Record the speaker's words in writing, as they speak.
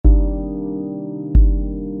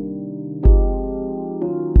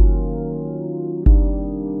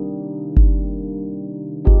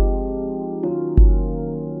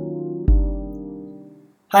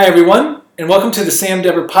Hi, everyone, and welcome to the Sam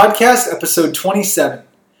Dever Podcast, episode 27.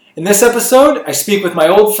 In this episode, I speak with my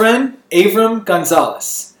old friend, Avram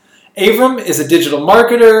Gonzales. Avram is a digital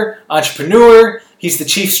marketer, entrepreneur. He's the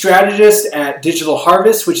chief strategist at Digital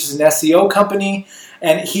Harvest, which is an SEO company,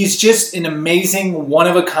 and he's just an amazing,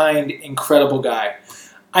 one-of-a-kind, incredible guy.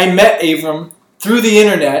 I met Avram through the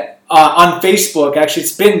internet on Facebook. Actually,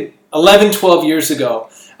 it's been 11, 12 years ago.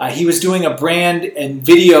 He was doing a brand and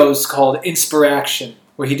videos called Inspiraction,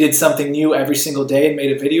 where he did something new every single day and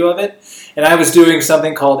made a video of it. And I was doing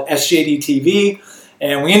something called SJD TV,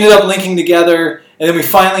 and we ended up linking together, and then we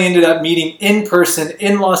finally ended up meeting in person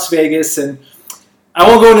in Las Vegas. And I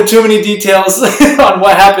won't go into too many details on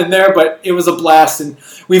what happened there, but it was a blast, and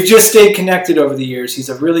we've just stayed connected over the years. He's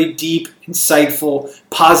a really deep, insightful,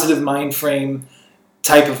 positive mind frame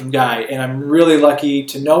type of guy, and I'm really lucky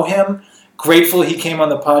to know him. Grateful he came on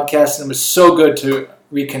the podcast, and it was so good to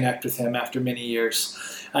reconnect with him after many years.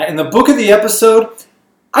 And the book of the episode,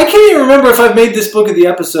 I can't even remember if I've made this book of the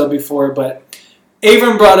episode before, but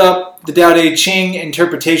Avram brought up the Tao Te Ching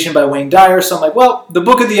interpretation by Wayne Dyer, so I'm like, well, the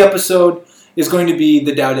book of the episode is going to be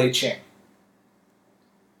the Tao Te Ching.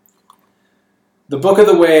 The Book of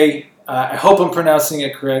the Way, I hope I'm pronouncing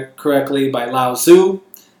it correctly, by Lao Tzu,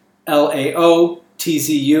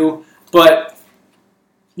 Laotzu, but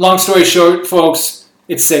long story short, folks,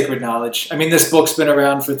 it's sacred knowledge. I mean, this book's been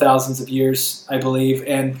around for thousands of years, I believe,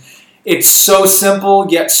 and it's so simple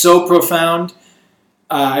yet so profound.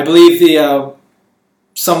 I believe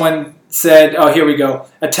someone said, oh, here we go,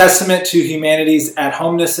 a testament to humanity's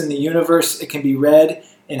at-homeness in the universe. It can be read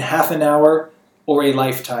in half an hour or a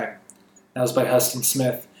lifetime. That was by Huston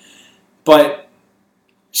Smith. But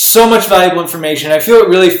so much valuable information. I feel it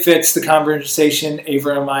really fits the conversation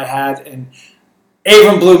Avram and I had, and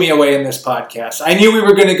Avram blew me away in this podcast. I knew we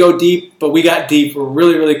were going to go deep, but we got deep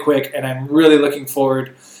really, really quick, and I'm really looking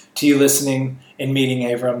forward to you listening and meeting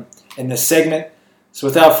Avram in this segment. So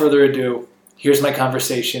without further ado, here's my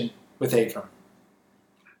conversation with Avram.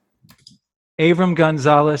 Avram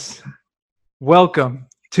Gonzales, welcome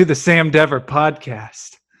to the Sam Dever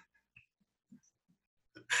Podcast.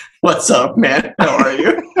 What's up, man? How are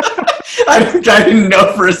you? I didn't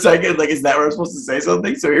know for a second, like, is that where I'm supposed to say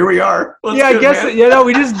something? So here we are. I guess, man?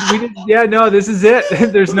 This is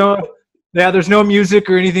it. There's no music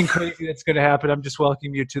or anything crazy that's going to happen. I'm just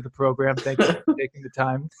welcoming you to the program. Thank you for taking the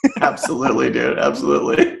time. Absolutely, dude.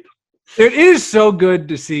 Absolutely. It is so good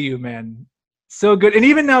to see you, man. So good. And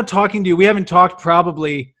even now talking to you, we haven't talked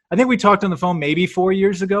probably, I think we talked on the phone maybe 4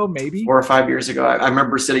 years ago, maybe. 4 or 5 years ago. I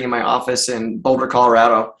remember sitting in my office in Boulder,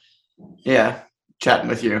 Colorado. Yeah. Chatting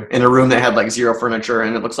with you in a room that had like zero furniture,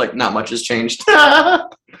 and it looks like not much has changed.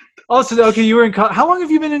 Also, okay, you were in how long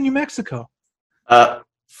have you been in New Mexico?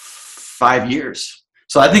 5 years.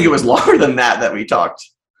 So I think it was longer than that we talked.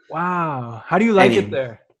 Wow. How do you like it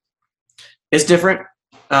there? It's different.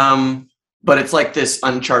 But it's like this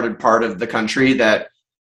uncharted part of the country that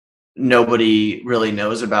nobody really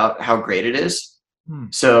knows about how great it is.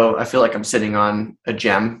 So I feel like I'm sitting on a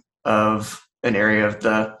gem of an area of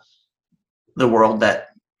the world that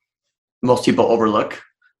most people overlook.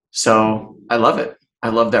 So I love it. I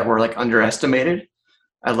love that we're like underestimated.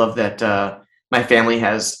 I love that my family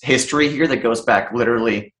has history here that goes back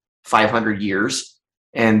literally 500 years.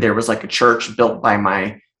 And there was like a church built by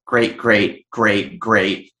my great,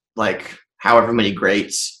 like however many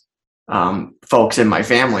greats, folks in my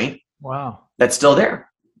family. Wow. That's still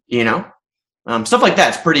there, you know? Stuff like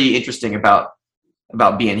that's pretty interesting about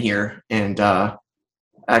being here. And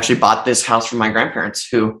I actually bought this house from my grandparents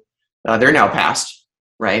who they're now passed,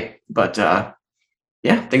 right? But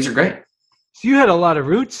yeah, things are great. So you had a lot of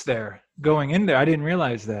roots there going in there. I didn't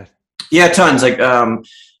realize that. Yeah, tons. Like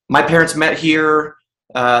my parents met here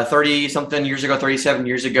 30-something years ago, 37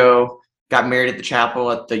 years ago, got married at the chapel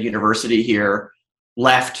at the university here,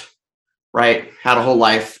 left, right? Had a whole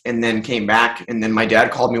life, and then came back. And then my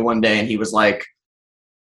dad called me one day and he was like,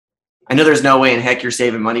 I know there's no way in heck you're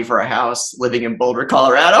saving money for a house living in Boulder,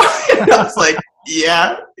 Colorado. And I was like,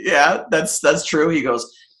 yeah, that's true. He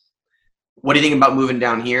goes, what do you think about moving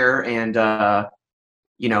down here and,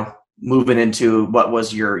 moving into what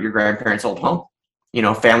was your grandparents' old home? You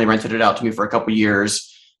know, family rented it out to me for a couple of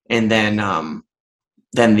years. And then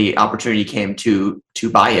the opportunity came to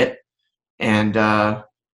buy it. And,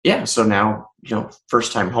 so now,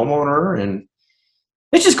 first time homeowner, and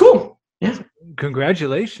it's just cool. Yeah.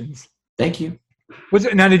 Congratulations. Thank you.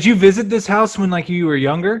 Now, did you visit this house when you were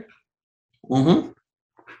younger? Mm-hmm.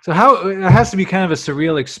 So it has to be kind of a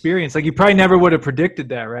surreal experience. Like you probably never would have predicted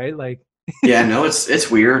that, right? Yeah, no,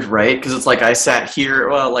 it's weird, right? Because it's like I sat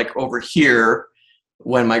here, over here,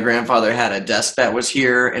 when my grandfather had a desk that was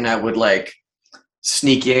here, and I would like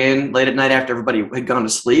sneak in late at night after everybody had gone to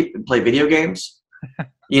sleep and play video games.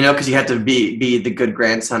 Because you had to be the good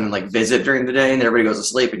grandson and like visit during the day, and everybody goes to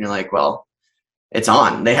sleep, and you're like, well, it's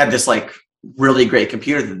on. They had this like really great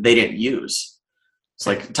computer that they didn't use. It's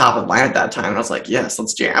like top of the line at that time. And I was like, yes,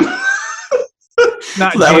 let's jam. So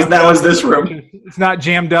that was this room. It's not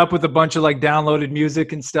jammed up with a bunch of like downloaded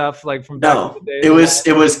music and stuff like from back in the day.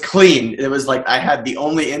 It was clean. It was like I had the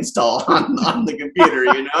only install on the computer,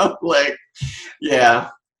 like, yeah.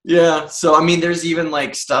 So I mean, there's even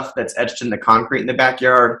like stuff that's etched in the concrete in the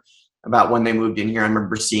backyard about when they moved in here. I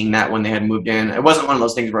remember seeing that when they had moved in. It wasn't one of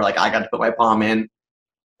those things where like I got to put my palm in.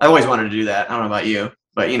 I always wanted to do that. I don't know about you,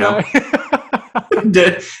 but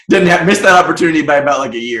didn't miss that opportunity by about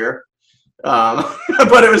like a year.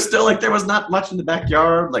 But it was still like there was not much in the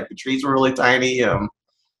backyard. Like the trees were really tiny.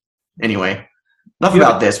 Anyway, enough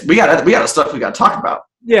about this. We got stuff we got to talk about.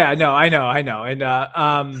 Yeah, no, I know, and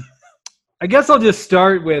I guess I'll just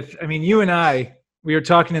start with. I mean, you and I, we were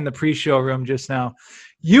talking in the pre-show room just now.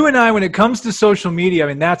 You and I, when it comes to social media, I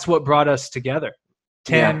mean, that's what brought us together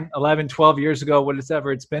 10, 11, 12 years ago,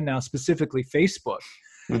 whatever it's been now, specifically Facebook.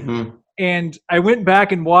 Mm-hmm. And I went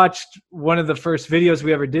back and watched one of the first videos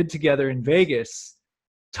we ever did together in Vegas,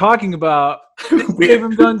 talking about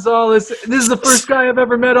Avram Gonzales. This is the first guy I've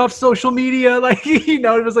ever met off social media. Like,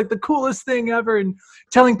 it was like the coolest thing ever, and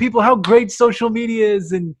telling people how great social media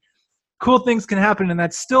is and cool things can happen. And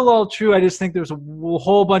that's still all true. I just think there's a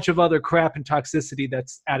whole bunch of other crap and toxicity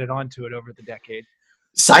that's added onto it over the decade.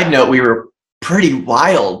 Side note, we were pretty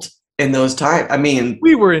wild in those times. I mean,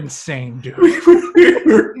 we were insane, dude.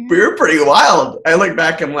 we were pretty wild. I look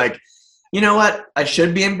back, I'm like, you know what? I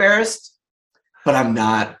should be embarrassed, but I'm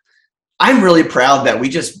not. I'm really proud that we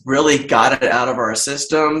just really got it out of our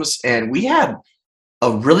systems, and we had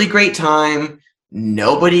a really great time.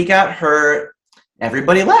 Nobody got hurt.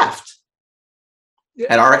 Everybody laughed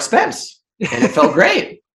at our expense, and it felt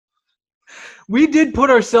great. We did put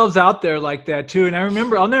ourselves out there like that too. And I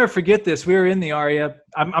remember, I'll never forget this. We were in the ARIA.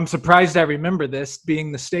 I'm surprised I remember this,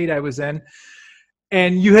 being the state I was in.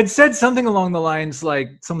 And you had said something along the lines like,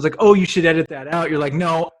 someone's like, oh, you should edit that out. You're like,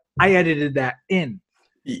 no, I edited that in.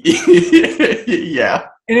 Yeah.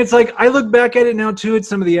 And it's like, I look back at it now too, at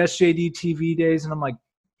some of the SJD TV days, and I'm like,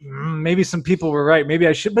 maybe some people were right. Maybe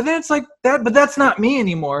I should. But then it's like that, but that's not me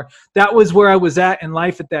anymore. That was where I was at in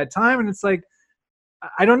life at that time. And it's like,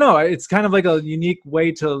 I don't know. It's kind of like a unique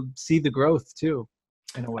way to see the growth too,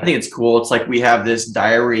 in a way. I think it's cool. It's like we have this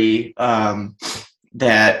diary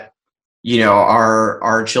that,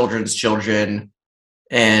 our children's children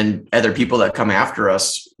and other people that come after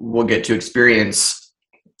us will get to experience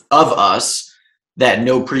of us that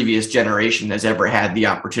no previous generation has ever had the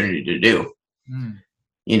opportunity to do.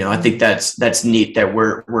 I think that's neat that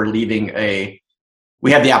we're leaving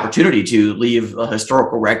we have the opportunity to leave a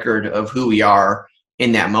historical record of who we are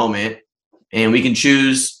in that moment, and we can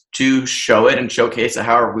choose to show it and showcase it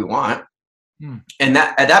however we want. And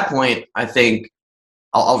that at that point, I think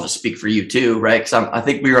I'll just speak for you too, right? Because I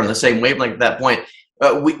think we were on the same wavelength at that point.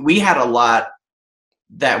 We had a lot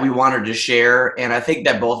that we wanted to share, and I think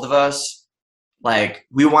that both of us, like,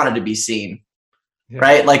 we wanted to be seen,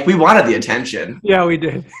 right? Like, we wanted the attention. Yeah, we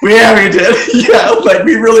did. Yeah, we did. Yeah, like,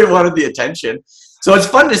 we really wanted the attention. So it's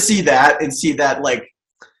fun to see that and see that, like,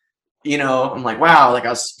 I'm like, wow, like I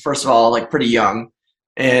was, first of all, like pretty young.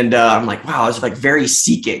 And I'm like, wow, I was like very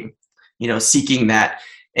seeking that.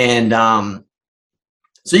 And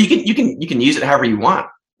so you can use it however you want,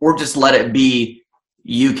 or just let it be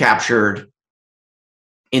you captured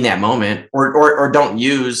in that moment, or don't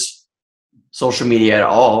use social media at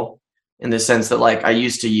all, in the sense that, like, I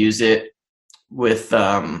used to use it with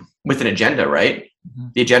an agenda, right? Mm-hmm.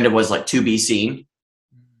 The agenda was like to be seen.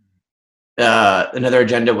 Another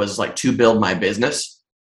agenda was like to build my business.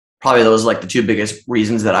 Probably those like the two biggest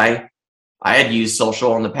reasons that I had used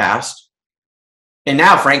social in the past. And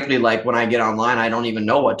now, frankly, like when I get online, I don't even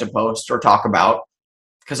know what to post or talk about,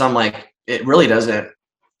 because I'm like, it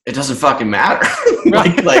doesn't fucking matter.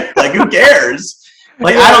 like who cares?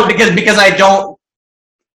 Like, I don't, because I don't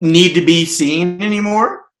need to be seen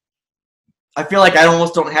anymore. I feel like I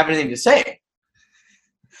almost don't have anything to say.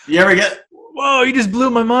 You ever get? Whoa, you just blew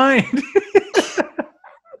my mind.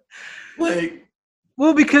 Like,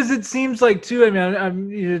 well, because it seems like too, I mean,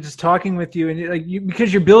 I'm just talking with you, and like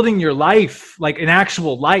because you're building your life, like an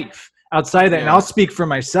actual life outside of that. Yeah. And I'll speak for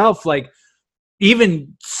myself, like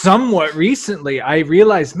even somewhat recently, I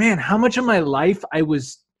realized, man, how much of my life I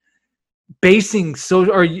was basing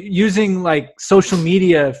using like social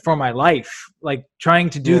media for my life, like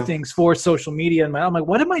trying to do things for social media. And I'm like,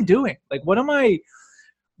 what am I doing? Like, what am I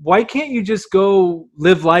why can't you just go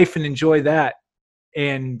live life and enjoy that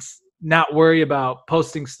and not worry about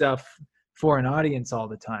posting stuff for an audience all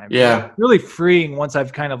the time? Yeah. It's really freeing once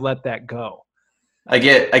I've kind of let that go. I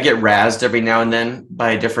get razzed every now and then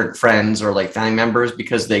by different friends or like family members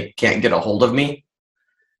because they can't get a hold of me.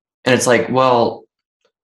 And it's like, well,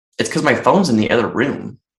 it's because my phone's in the other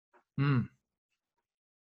room.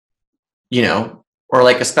 You know, or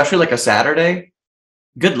like, especially like a Saturday,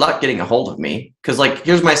 good luck getting a hold of me. Cause like,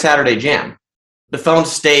 here's my Saturday jam. The phone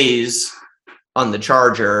stays on the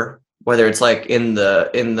charger, whether it's like in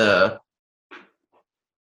the,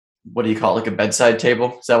 what do you call it? Like a bedside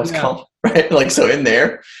table? Is that what it's called? Right? Like, so in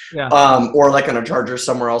there, or like on a charger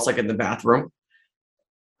somewhere else, like in the bathroom.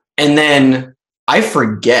 And then I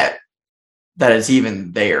forget that it's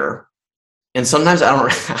even there. And sometimes I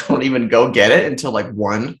don't even go get it until like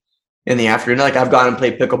 1 in the afternoon. Like I've gone and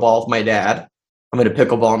played pickleball with my dad. I'm into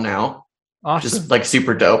pickleball now. Awesome. Just like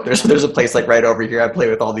super dope. There's a place like right over here. I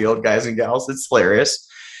play with all the old guys and gals. It's hilarious.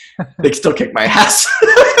 They still kick my ass.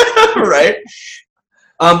 Right.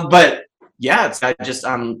 But yeah,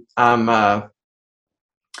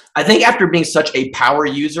 I think after being such a power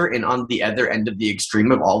user and on the other end of the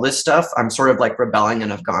extreme of all this stuff, I'm sort of like rebelling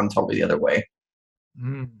and I've gone totally the other way.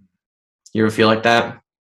 You ever feel like that?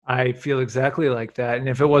 I feel exactly like that. And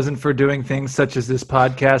if it wasn't for doing things such as this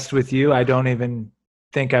podcast with you, I don't even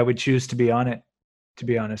think I would choose to be on it, to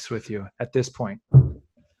be honest with you at this point.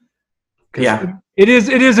 Yeah. It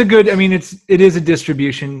is a good, I mean, it is a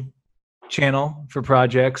distribution channel for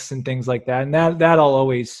projects and things like that. And that I'll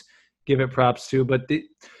always give it props to, but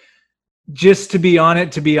just to be on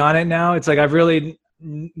it now, it's like I've really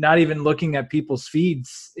not even looking at people's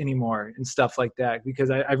feeds anymore and stuff like that, because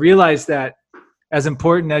I realized that as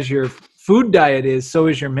important as your food diet is, so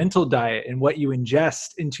is your mental diet and what you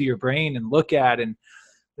ingest into your brain and look at. And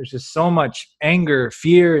there's just so much anger,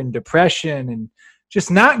 fear, and depression and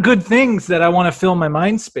just not good things that I want to fill my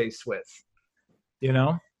mind space with, you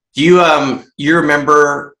know? Do you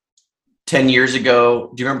remember 10 years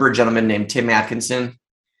ago, do you remember a gentleman named Tim Atkinson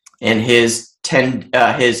and his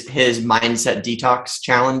mindset detox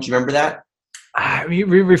challenge? You remember that?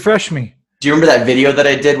 Refresh me. Do you remember that video that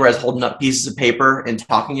I did where I was holding up pieces of paper and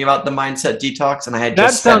talking about the mindset detox? And I had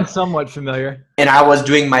that sounds somewhat familiar. And I was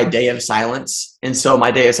doing my day of silence. And so my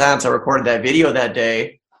day of silence, I recorded that video that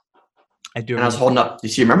day. I do. And I was holding up.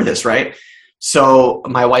 You remember this, right? So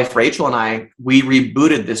my wife, Rachel, and we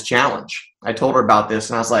rebooted this challenge. I told her about this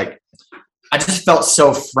and I was like, I just felt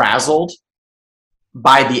so frazzled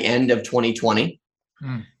by the end of 2020.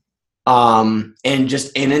 And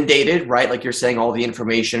just inundated, right? Like you're saying, all the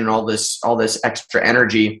information and all this extra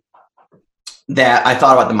energy, that I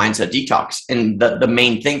thought about the mindset detox. And the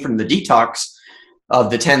main thing from the detox of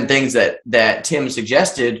the 10 things that Tim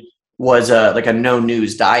suggested was like a no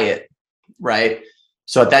news diet, right?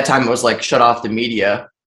 So at that time it was like shut off the media,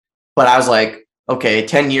 but I was like, okay,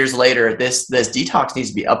 10 years later, this detox needs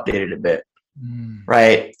to be updated a bit.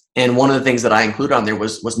 Right. And one of the things that I included on there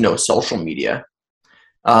was no social media.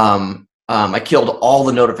 I killed all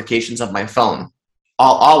the notifications of my phone,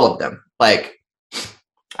 all of them. Like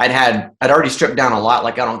I'd already stripped down a lot.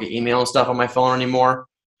 Like I don't get email and stuff on my phone anymore.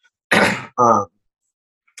 But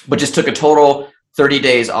just took a total 30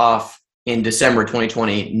 days off in December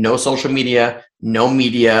 2020. No social media, no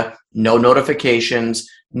notifications,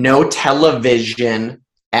 no television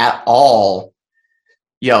at all.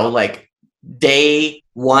 Like day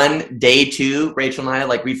 1, day 2, Rachel and I,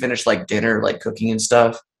 like we finished like dinner, like cooking and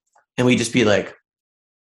stuff. And we just be like,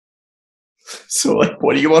 so like,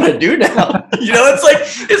 what do you want to do now?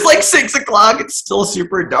 It's like 6 o'clock. It's still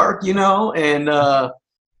super dark, and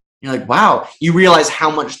you're like, wow, you realize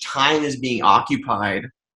how much time is being occupied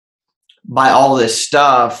by all this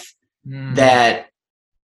stuff that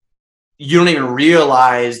you don't even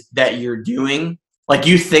realize that you're doing. Like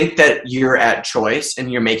you think that you're at choice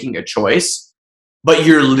and you're making a choice, but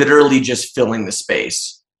you're literally just filling the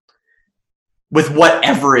space with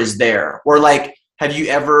whatever is there. Or like, have you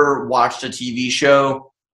ever watched a TV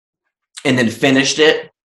show and then finished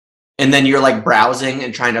it and then you're like browsing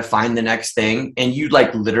and trying to find the next thing and you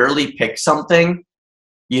like literally pick something,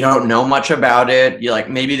 you don't know much about it, you're like,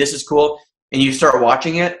 maybe this is cool, and you start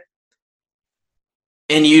watching it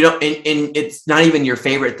and you don't, and it's not even your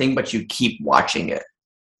favorite thing, but you keep watching it.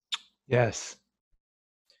 Yes.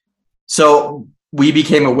 So we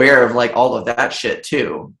became aware of like all of that shit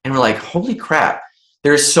too. And we're like, holy crap,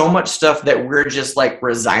 there's so much stuff that we're just like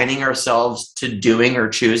resigning ourselves to doing or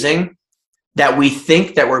choosing that we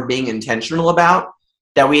think that we're being intentional about,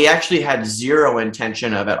 that we actually had zero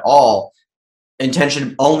intention of at all.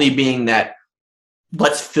 Intention only being that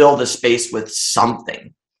let's fill the space with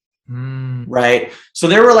something. Right. So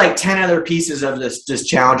there were like 10 other pieces of this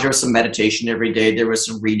challenge. There was some meditation every day. There was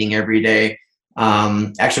some reading every day,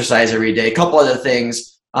 exercise every day, a couple other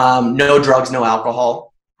things. No drugs, no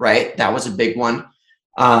alcohol. Right. That was a big one.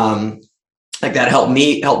 Like that helped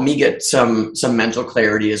me get some mental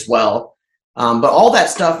clarity as well. But all that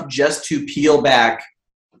stuff just to peel back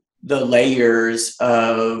the layers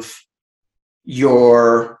of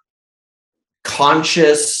your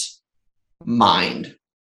conscious mind.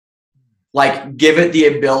 Like give it the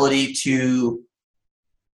ability to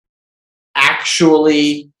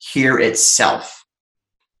actually hear itself.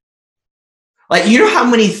 Like, you know how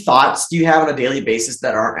many thoughts do you have on a daily basis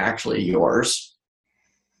that aren't actually yours?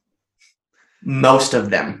 Most of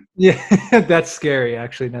them. Yeah, that's scary,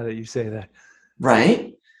 actually, now that you say that.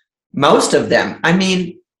 Right? Most of them. I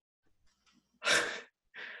mean,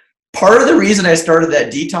 part of the reason I started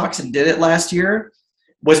that detox and did it last year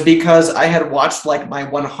was because I had watched like my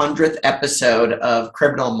 100th episode of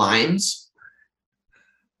Criminal Minds.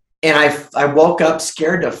 And I woke up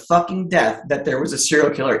scared to fucking death that there was a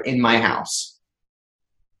serial killer in my house.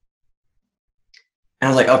 And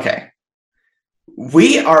I was like, okay,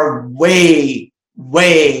 we are way,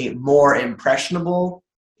 way more impressionable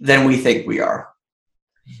than we think we are.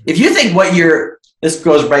 If you think this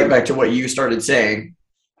goes right back to what you started saying.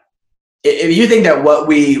 If you think that what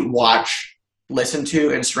we watch, listen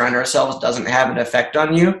to, and surround ourselves doesn't have an effect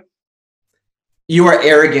on you, you are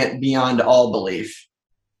arrogant beyond all belief.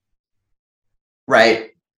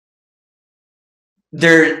 Right?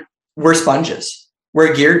 We're sponges.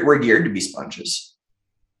 We're geared to be sponges.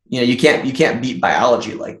 You know, you can't beat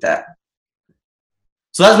biology like that.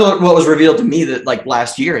 So that's what was revealed to me that like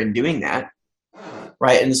last year in doing that.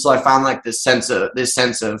 Right? And so I found like this sense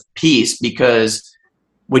of peace, because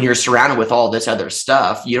when you're surrounded with all this other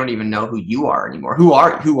stuff, you don't even know who you are anymore. Who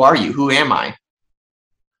are you? Who am I?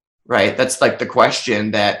 Right? That's like the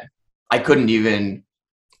question that I couldn't even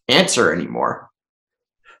answer anymore.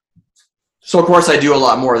 So of course I do a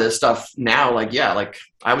lot more of this stuff now. Like, yeah, like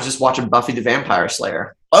I was just watching Buffy the Vampire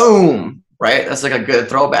Slayer. Boom. Right? That's like a good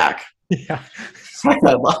throwback. Yeah.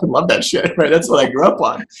 I love that shit. Right? That's what I grew up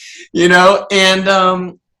on, you know?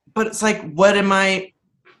 And, but it's like,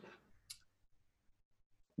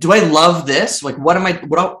 do I love this? Like, do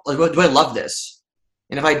I love this?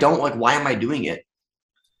 And if I don't, like, why am I doing it?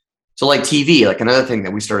 So like TV, like another thing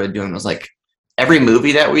that we started doing was like every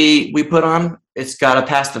movie that we put on, it's got to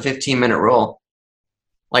pass the 15-minute rule.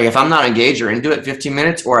 Like if I'm not engaged or into it 15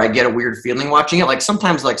 minutes, or I get a weird feeling watching it, like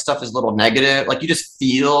sometimes like stuff is a little negative, like you just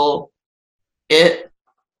feel it.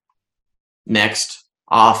 Next,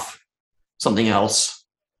 off, something else,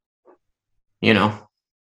 you know.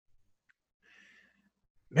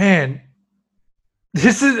 Man,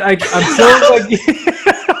 this is I'm so like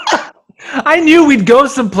I knew we'd go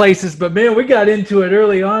some places, but man, we got into it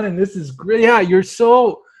early on, and this is great. Yeah, you're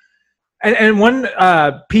so. And one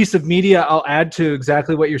piece of media I'll add to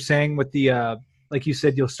exactly what you're saying with the like you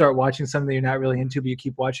said, you'll start watching something that you're not really into, but you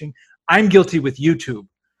keep watching. I'm guilty with YouTube.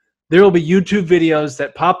 There will be YouTube videos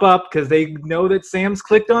that pop up because they know that Sam's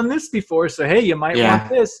clicked on this before. So, hey, you might want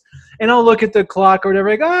this. And I'll look at the clock or whatever.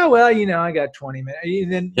 I go, oh, well, you know, I got 20 minutes.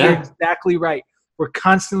 And then you're exactly right. We're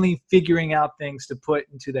constantly figuring out things to put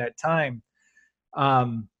into that time.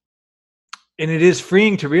 And it is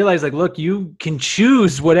freeing to realize, like, look, you can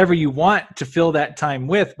choose whatever you want to fill that time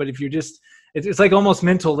with. But if you're just, it's like almost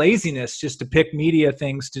mental laziness just to pick media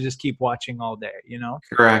things to just keep watching all day, you know?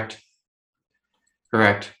 Correct.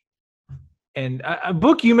 And a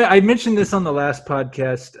book I mentioned this on the last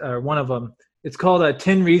podcast, one of them. It's called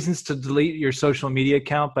 10 Reasons to Delete Your Social Media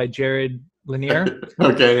Account by Jared Lanier.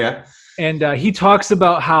 Okay, yeah. And he talks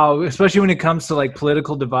about how, especially when it comes to like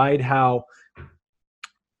political divide, how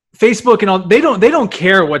Facebook and all, they don't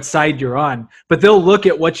care what side you're on, but they'll look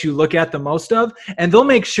at what you look at the most of, and they'll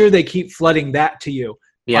make sure they keep flooding that to you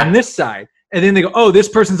on this side. And then they go, oh, this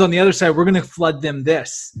person's on the other side. We're going to flood them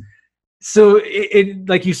this. So it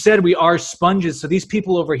like you said, we are sponges. So these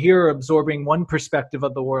people over here are absorbing one perspective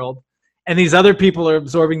of the world, and these other people are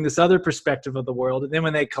absorbing this other perspective of the world. And then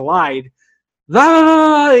when they collide,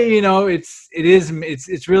 you know,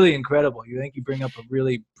 it's really incredible. You think you bring up a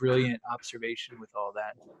really brilliant observation with all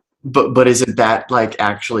that. But isn't that like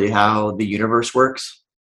actually how the universe works?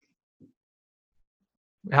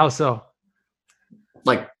 How so?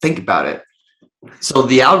 Like, think about it. So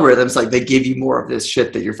the algorithms, like, they give you more of this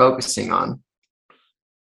shit that you're focusing on.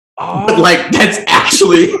 Oh. But like, that's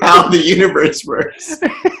actually how the universe works.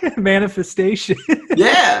 Manifestation.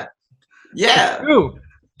 Yeah. True.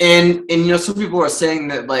 And you know, some people are saying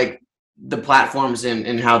that like the platforms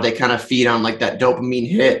and how they kind of feed on like that dopamine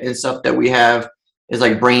hit and stuff that we have is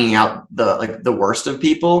like bringing out the worst of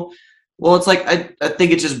people. Well, it's like I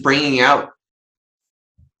think it's just bringing out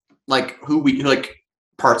like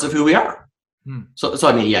parts of who we are. So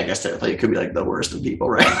I mean, yeah, I guess technically it could be like the worst of people,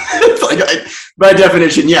 right? It's like by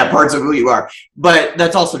definition, yeah, parts of who you are. But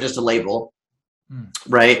that's also just a label,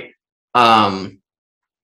 right?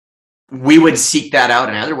 We would seek that out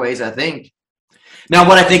in other ways, I think. Now,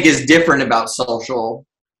 what I think is different about social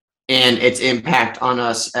and its impact on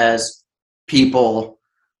us as people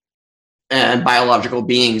and biological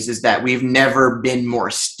beings is that we've never been more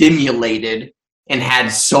stimulated and had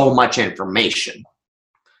so much information,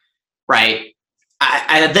 right?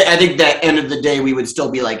 I think that end of the day, we would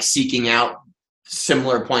still be like seeking out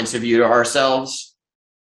similar points of view to ourselves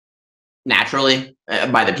naturally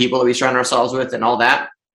by the people that we surround ourselves with and all that.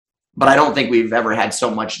 But I don't think we've ever had so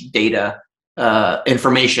much data,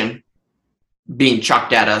 information being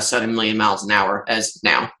chucked at us at 1,000,000 miles an hour as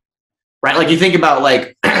now, right? Like you think about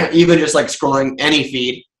like even just like scrolling any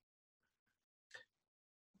feed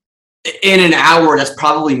in an hour, that's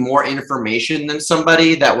probably more information than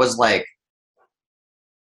somebody that was like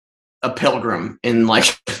a pilgrim in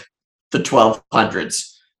like the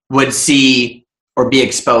 1200s would see or be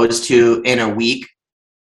exposed to in a week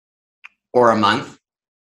or a month.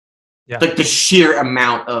 Yeah. Like the sheer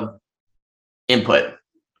amount of input.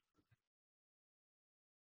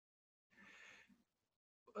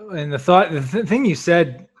 And the thing you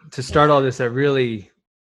said to start all this that really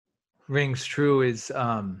rings true is,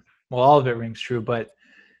 well, all of it rings true, but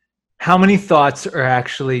how many thoughts are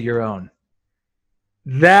actually your own?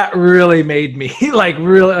 That really made me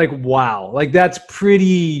really wow. Like that's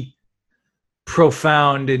pretty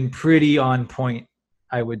profound and pretty on point,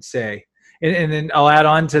 I would say. And then I'll add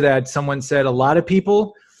on to that. Someone said a lot of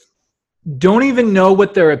people don't even know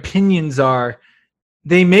what their opinions are.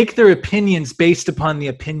 They make their opinions based upon the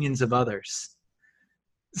opinions of others.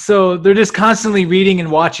 So they're just constantly reading and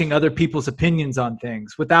watching other people's opinions on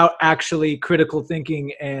things without actually critical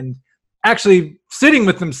thinking and actually sitting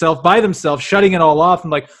with themselves by themselves, shutting it all off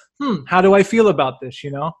and like, how do I feel about this?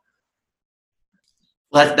 You know?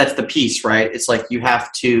 Well, that's the piece, right? It's like you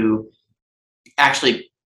have to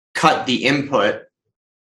actually cut the input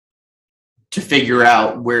to figure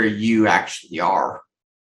out where you actually are.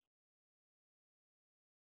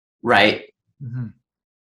 Right? Mm-hmm.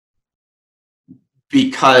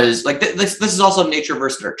 Because like this is also nature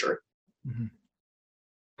versus nurture. Mm-hmm.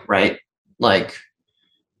 Right? Like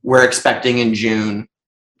we're expecting in June.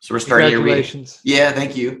 So we're starting to read. Yeah,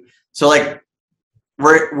 thank you. So like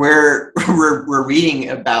we're reading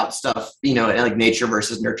about stuff, you know, like nature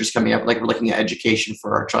versus nurture is coming up. Like we're looking at education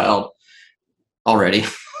for our child already.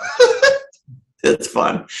 It's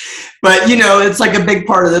fun. But, you know, it's like a big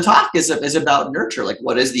part of the talk is about nurture. Like,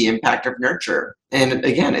 what is the impact of nurture? And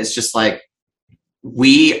again, it's just like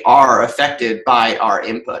we are affected by our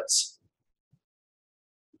inputs,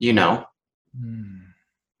 you know?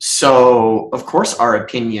 So, of course, our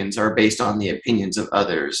opinions are based on the opinions of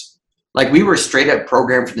others. Like, we were straight up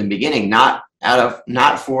programmed from the beginning, not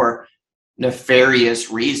for nefarious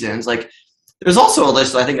reasons. Like, there's also a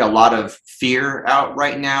list, I think, a lot of fear out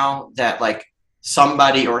right now that, like,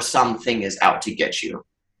 somebody or something is out to get you.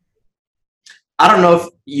 I don't know if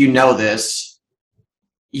you know this,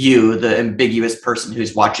 you, the ambiguous person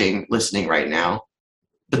who's listening right now,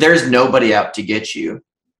 but there's nobody out to get you,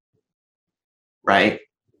 right?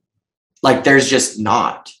 Like there's just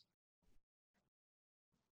not.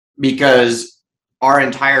 Because our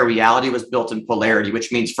entire reality was built in polarity,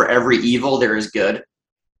 which means for every evil, there is good.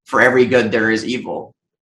 For every good, there is evil.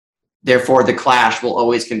 Therefore, the clash will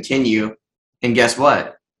always continue. And guess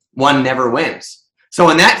what? One never wins.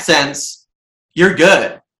 So in that sense, you're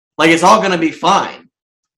good. Like it's all going to be fine.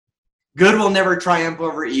 Good will never triumph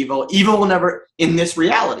over evil. Evil will never, in this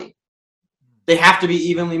reality. They have to be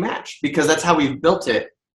evenly matched because that's how we've built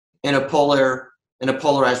it in a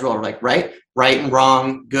polarized world. Like right and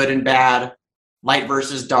wrong, good and bad, light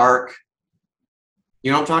versus dark.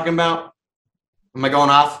 You know what I'm talking about? Am I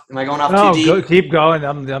going off too deep? Keep going.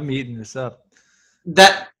 I'm eating this up.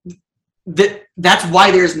 That's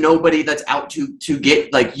why there's nobody that's out to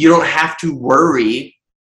get, like, you don't have to worry.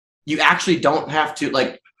 You actually don't have to,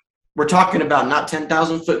 like, we're talking about not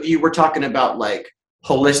 10,000 foot view. We're talking about like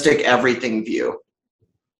holistic everything view.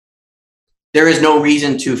 There is no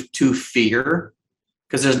reason to fear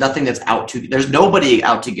because there's nothing there's nobody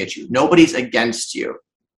out to get you. Nobody's against you.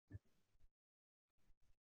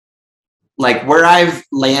 Like where I've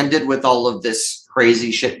landed with all of this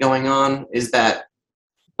crazy shit going on is that,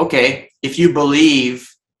 okay, if you believe,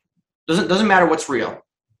 doesn't matter what's real.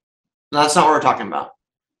 No, that's not what we're talking about.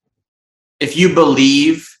 If you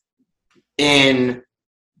believe in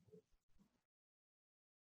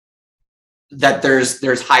that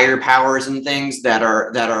there's higher powers and things that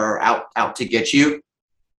are out to get you,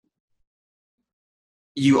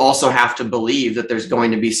 you also have to believe that there's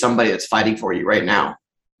going to be somebody that's fighting for you right now.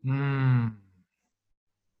 Mm.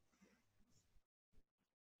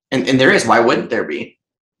 And there is. Why wouldn't there be?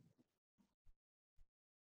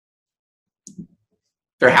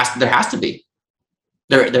 There has to be.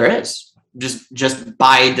 There is. Just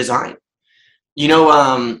by design. You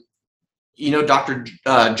know Dr.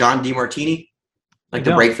 John DeMartini, like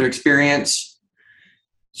the Breakthrough Experience.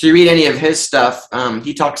 So you read any of his stuff,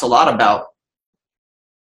 he talks a lot about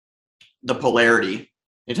the polarity.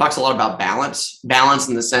 He talks a lot about balance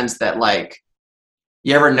in the sense that, like,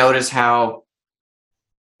 you ever notice how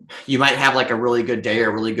you might have like a really good day or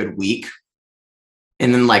a really good week,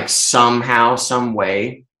 and then like somehow, some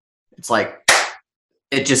way, it's like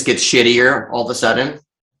it just gets shittier all of a sudden.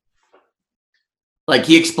 Like,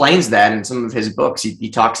 he explains that in some of his books. He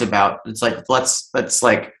talks about, it's like, let's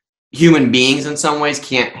like, human beings in some ways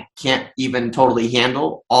can't even totally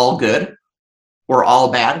handle all good or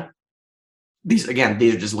all bad. These are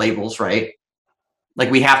just labels, right?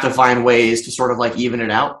 Like, we have to find ways to sort of like even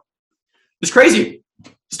it out. It's crazy.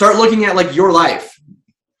 Start looking at like your life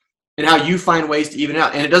and how you find ways to even it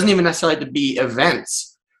out. And it doesn't even necessarily have to be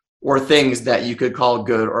events or things that you could call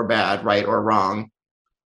good or bad, right or wrong.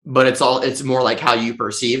 But it's more like how you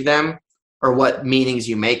perceive them or what meanings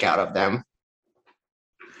you make out of them.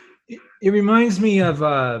 It reminds me of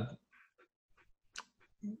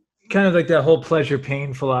kind of like that whole pleasure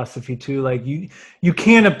pain philosophy too. Like, you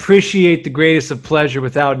can't appreciate the greatest of pleasure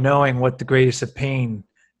without knowing what the greatest of pain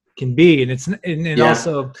can be. And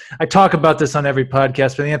also, I talk about this on every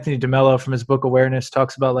podcast, but Anthony DeMello from his book Awareness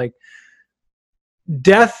talks about like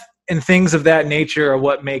death and things of that nature are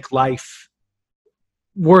what make life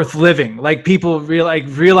worth living. Like, people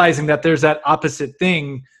realizing that there's that opposite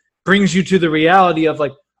thing brings you to the reality of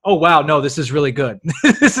like, oh wow, no, this is really good.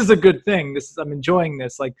 This is a good thing. I'm enjoying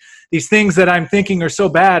this. Like, these things that I'm thinking are so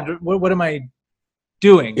bad, what am I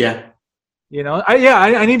doing? Yeah. You know,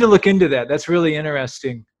 I need to look into that. That's really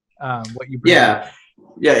interesting. What you bring up.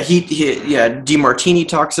 DeMartini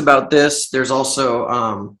talks about this. There's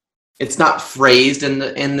also it's not phrased in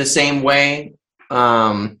the same way,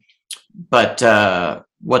 but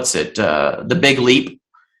what's it? The Big Leap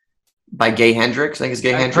by Gay Hendricks. I think it's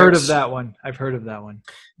Gay Hendricks. I've heard of that one.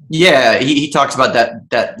 Yeah, he talks about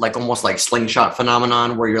that like almost like slingshot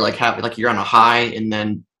phenomenon where you're like happy, like you're on a high and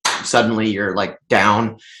then suddenly you're like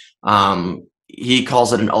down. He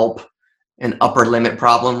calls it an upper limit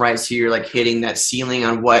problem, right? So you're like hitting that ceiling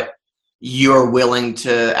on what you're willing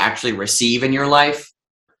to actually receive in your life.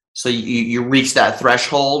 So you reach that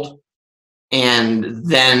threshold, and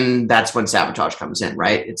then that's when sabotage comes in,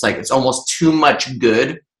 right? It's like it's almost too much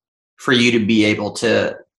good for you to be able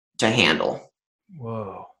to handle.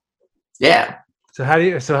 Whoa. Yeah.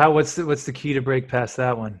 So what's the key to break past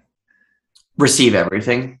that one? Receive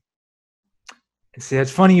everything. See,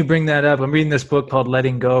 it's funny you bring that up. I'm reading this book called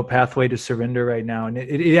Letting Go, Pathway to Surrender right now. And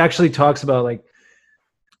it actually talks about like,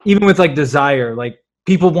 even with like desire, like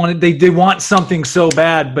people they want something so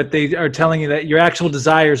bad, but they are telling you that your actual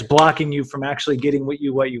desire is blocking you from actually getting what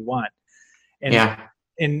you want.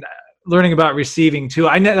 And learning about receiving too.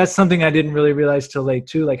 I know that's something I didn't really realize till late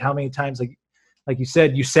too. Like how many times, like you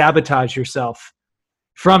said, you sabotage yourself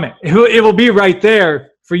from it. It will be right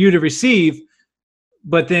there for you to receive,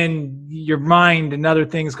 but then your mind and other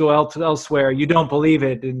things go elsewhere. You don't believe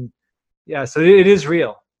it, and so it is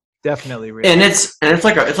real, definitely real. And it's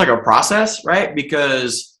like a process, right?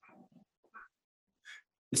 Because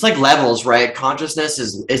it's like levels, right? Consciousness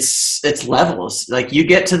it's levels. Like you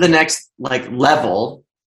get to the next like level,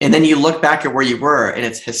 and then you look back at where you were, and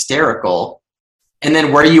it's hysterical. And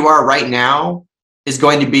then where you are right now is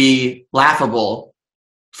going to be laughable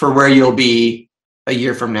for where you'll be a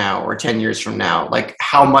year from now or 10 years from now. Like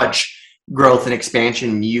how much growth and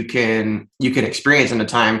expansion you can experience in a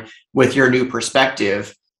time with your new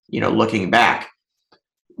perspective, looking back.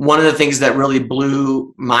 One of the things that really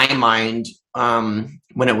blew my mind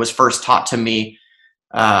when it was first taught to me,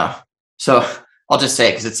 so I'll just say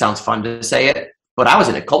it because it sounds fun to say it, but I was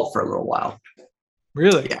in a cult for a little while.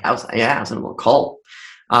 Really? Yeah, I was in a little cult.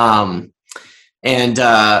 And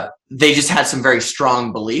they just had some very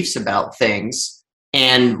strong beliefs about things.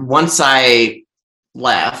 And once I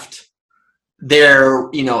left there,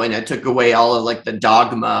 and I took away all of like the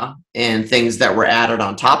dogma and things that were added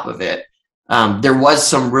on top of it, there was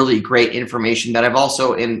some really great information that I've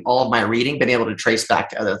also, in all of my reading, been able to trace back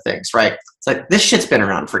to other things, right? It's like, this shit's been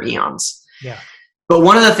around for eons. Yeah. But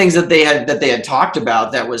one of the things that they had talked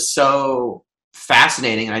about that was so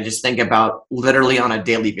fascinating, and I just think about literally on a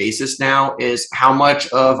daily basis now, is how much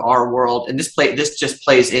of our world, and this just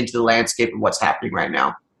plays into the landscape of what's happening right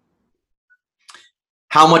now,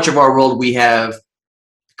 how much of our world we have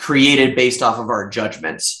created based off of our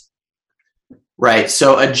judgments, right?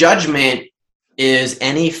 So a judgment is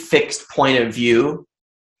any fixed point of view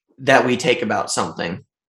that we take about something,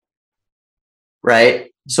 right?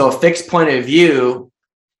 So a fixed point of view,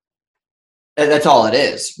 that's all it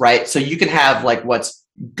is, right? So you can have like what's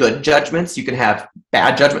good judgments, you can have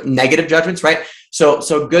bad judgment, negative judgments, right?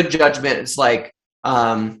 So good judgment, it's like,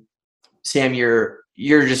 Sam, you're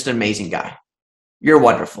just an amazing guy. You're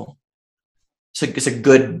wonderful. So it's a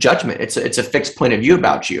good judgment. It's a fixed point of view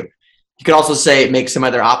about you. You could also say make some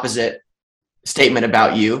other opposite statement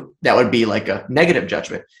about you. That would be like a negative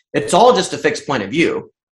judgment. It's all just a fixed point of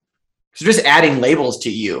view. So just adding labels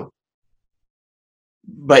to you.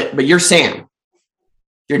 But you're Sam.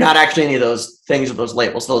 You're not actually any of those things or those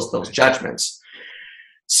labels, those judgments.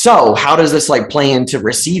 So how does this like play into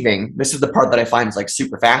receiving? This is the part that I find is like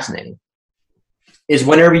super fascinating. Is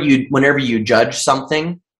whenever you judge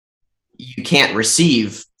something, you can't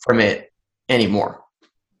receive from it anymore.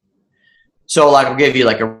 So like I'll give you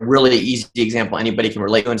like a really easy example anybody can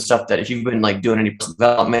relate to and stuff that if you've been like doing any personal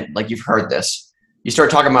development, like you've heard this. You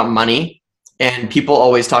start talking about money and people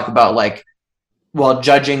always talk about like, well,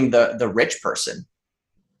 judging the rich person,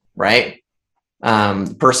 right?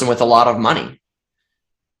 Person with a lot of money.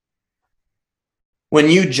 When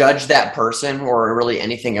you judge that person or really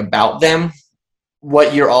anything about them,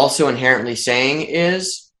 what you're also inherently saying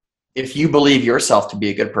is, if you believe yourself to be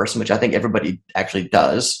a good person, which I think everybody actually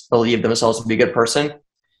does believe themselves to be a good person,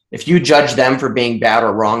 if you judge them for being bad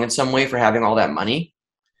or wrong in some way for having all that money,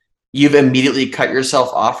 you've immediately cut yourself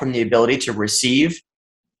off from the ability to receive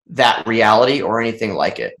that reality or anything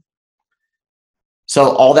like it.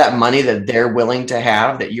 So all that money that they're willing to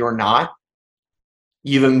have that you're not,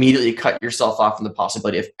 you've immediately cut yourself off from the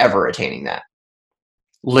possibility of ever attaining that.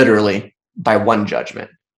 Literally by one judgment.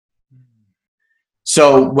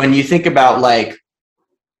 So when you think about like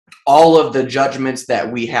all of the judgments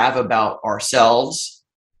that we have about ourselves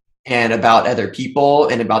and about other people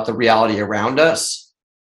and about the reality around us,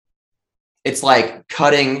 it's like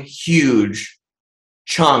cutting huge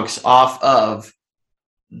chunks off of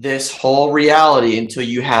this whole reality until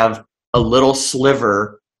you have a little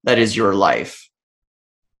sliver that is your life.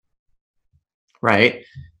 Right?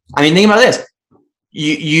 I mean, think about this.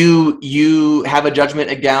 You have a judgment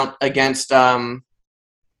against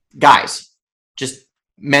guys, just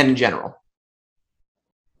men in general.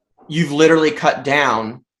 You've literally cut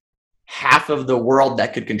down half of the world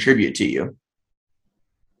that could contribute to you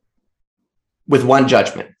with one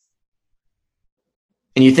judgment.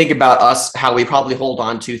 And you think about us, how we probably hold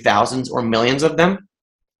on to thousands or millions of them.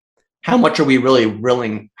 How much are we really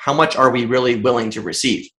willing to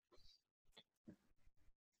receive?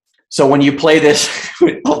 So when you play this,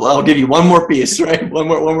 I'll give you one more piece, right? One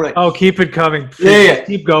more. Oh, keep it coming. Yeah.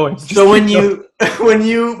 Keep going. So when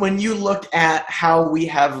you look at how we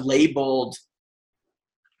have labeled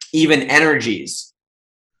even energies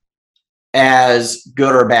as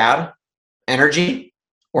good or bad energy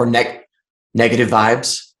or negative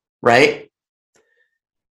vibes, right?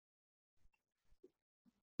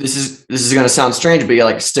 This is going to sound strange, but you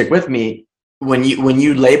like stick with me. When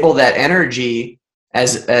you label that energy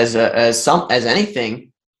as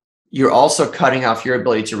anything, you're also cutting off your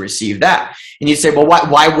ability to receive that. And you say, well,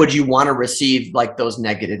 why would you want to receive like those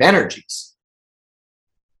negative energies?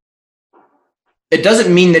 It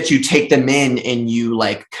doesn't mean that you take them in and you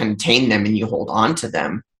like contain them and you hold on to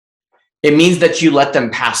them. It means that you let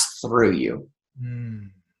them pass through you.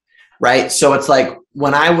 Right? So it's like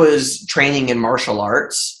when I was training in martial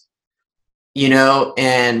arts, you know,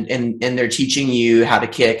 and they're teaching you how to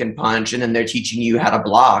kick and punch, and then they're teaching you how to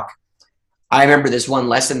block. I remember this one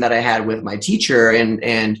lesson that I had with my teacher, and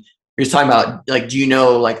he was talking about like, do you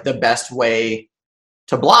know like the best way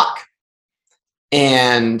to block?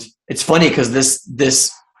 And it's funny because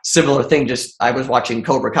this similar thing, I was watching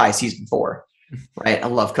Cobra Kai season 4. Right. I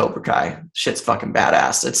love Cobra Kai. Shit's fucking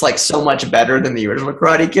badass. It's like so much better than the original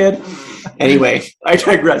Karate Kid. Anyway, I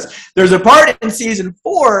digress. There's a part in season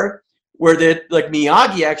 4 where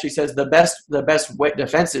Miyagi actually says the best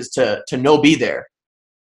defense is to no be there.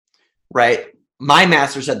 Right. My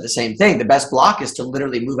master said the same thing. The best block is to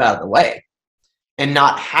literally move out of the way and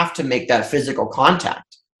not have to make that physical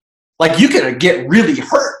contact. Like you can get really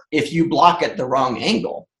hurt if you block at the wrong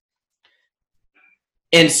angle.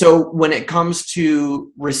 And so when it comes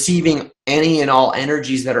to receiving any and all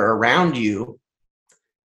energies that are around you,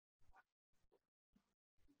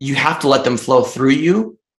 you have to let them flow through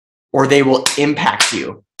you or they will impact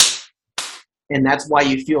you. And that's why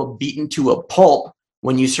you feel beaten to a pulp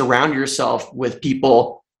when you surround yourself with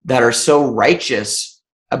people that are so righteous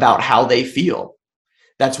about how they feel.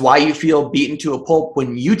 That's why you feel beaten to a pulp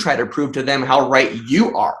when you try to prove to them how right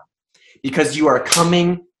you are, because you are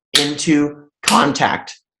coming into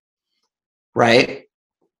contact, right?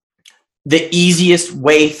 The easiest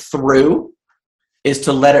way through is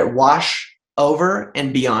to let it wash over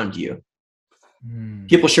and beyond you.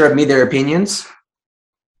 People share with me their opinions.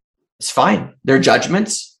 It's fine. Their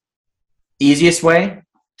judgments. Easiest way,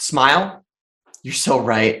 smile. You're so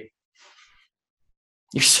right.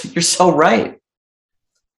 You're so right.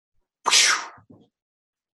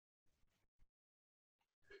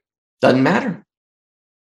 Doesn't matter.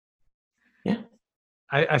 Yeah.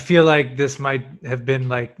 I feel like this might have been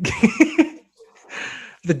like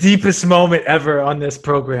the deepest moment ever on this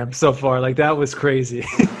program so far. Like that was crazy.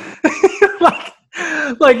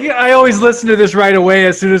 like I always listen to this right away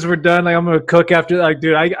as soon as we're done. Like I'm gonna cook after. Like,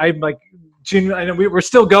 dude, I'm like, I know we're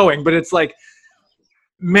still going, but it's like,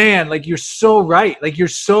 man, like you're so right. Like you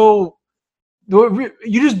just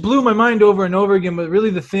blew my mind over and over again. But really,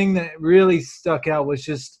 the thing that really stuck out was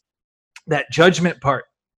just that judgment part.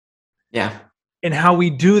 Yeah. And how we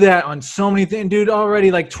do that on so many things. Dude,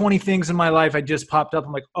 already like 20 things in my life I just popped up.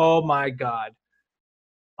 I'm like, oh my God.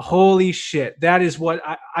 Holy shit. That is what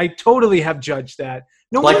I totally have judged that.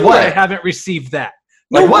 No like wonder what? I haven't received that.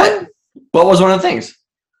 Like what? What was one of the things?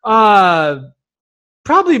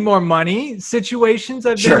 Probably more money situations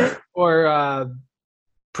I've been in, or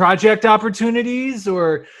project opportunities,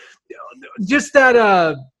 or just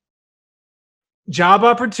that job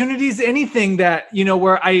opportunities, anything that,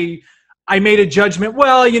 where I made a judgment.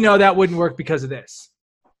 Well, that wouldn't work because of this.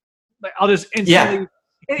 Like I'll just instantly. Yeah.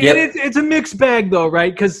 And it's a mixed bag though,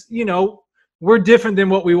 right? Because, we're different than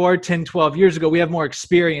what we were 10, 12 years ago. We have more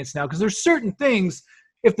experience now because there's certain things.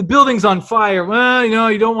 If the building's on fire, well,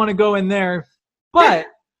 you don't want to go in there. But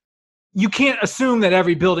you can't assume that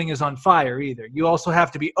every building is on fire either. You also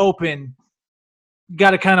have to be open. You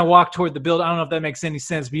got to kind of walk toward the building. I don't know if that makes any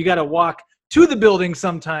sense, but you got to walk to the building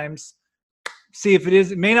sometimes. See if it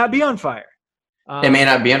is. It may not be on fire. It may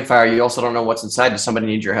not be on fire. You also don't know what's inside. Does somebody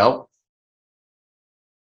need your help?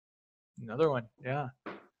 Another one. Yeah.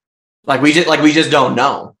 Like we just don't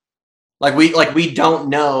know. Like we don't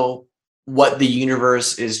know what the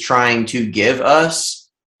universe is trying to give us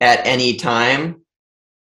at any time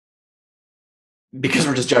because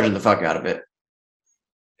we're just judging the fuck out of it.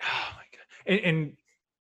 Oh my God. And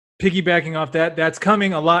piggybacking off that, that's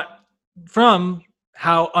coming a lot from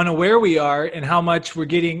how unaware we are and how much we're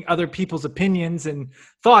getting other people's opinions and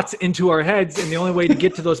thoughts into our heads. And the only way to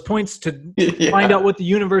get to those points to find out what the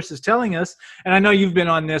universe is telling us. And I know you've been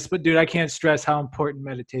on this, but dude, I can't stress how important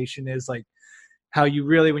meditation is. Like how you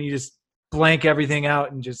really, when you just blank everything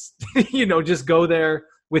out and just, just go there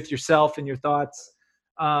with yourself and your thoughts.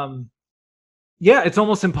 It's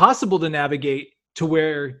almost impossible to navigate to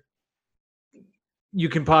where you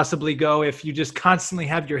can possibly go if you just constantly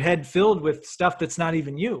have your head filled with stuff that's not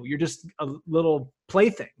even you. You're just a little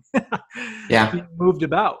plaything. Yeah. Being moved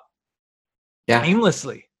about. Yeah.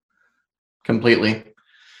 Aimlessly. Completely.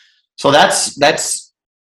 So that's,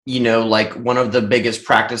 like one of the biggest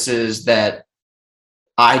practices that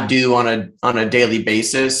I do on a daily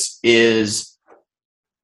basis is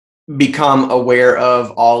become aware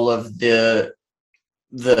of all of the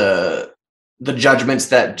judgments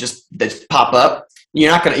that pop up.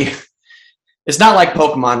 It's not like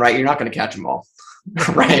Pokemon, right? You're not going to catch them all,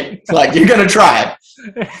 right? Like you're going to try it.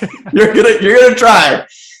 You're going to try it.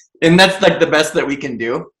 And that's like the best that we can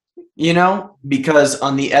do, because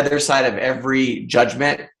on the other side of every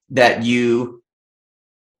judgment that you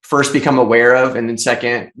first become aware of, and then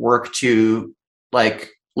second work to like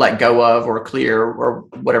let go of or clear or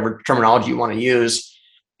whatever terminology you want to use,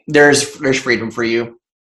 there's freedom for you.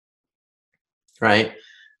 Right.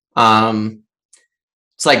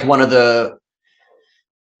 It's like one of the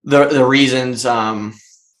reasons, I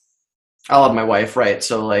love my wife. Right.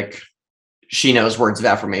 So like she knows words of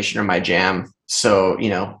affirmation are my jam. So,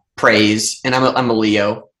 praise, and I'm a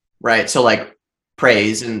Leo. Right. So like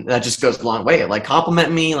praise, and that just goes a long way. Like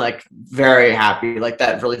compliment me, like very happy, like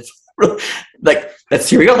that really like that's,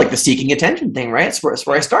 here we go. Like the seeking attention thing, right? It's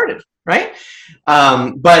where I started. Right.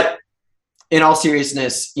 But in all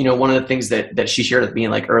seriousness, one of the things that she shared with me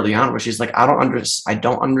like early on, where she's like, I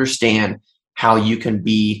don't understand how you can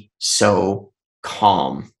be so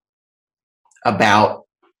calm about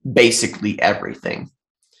basically everything.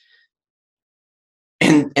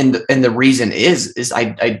 And the reason is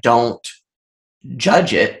I don't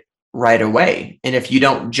judge it. right away. And if you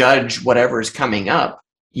don't judge whatever is coming up,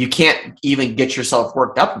 you can't even get yourself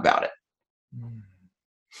worked up about it.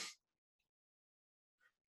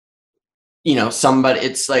 You know, somebody,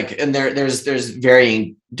 it's like, and there's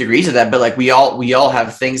varying degrees of that, but like we all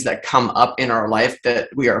have things that come up in our life that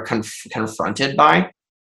we are confronted by,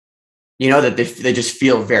 you know, that they just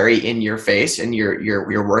feel very in your face, and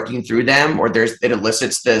you're working through them, or it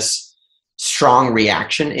elicits this strong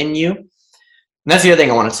reaction in you. And that's the other thing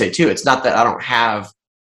I want to say too. It's not that I don't have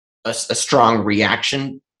a strong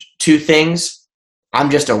reaction to things. I'm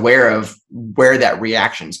just aware of where that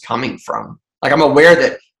reaction's coming from. Like, I'm aware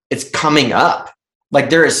that it's coming up. Like,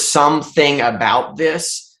 there is something about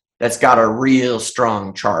this that's got a real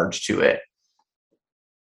strong charge to it.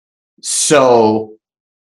 So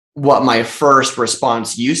what my first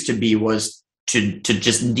response used to be was to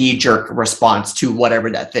just knee-jerk response to whatever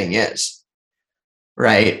that thing is.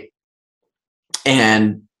 Right.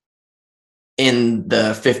 And in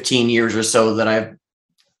the 15 years or so that I've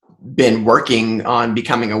been working on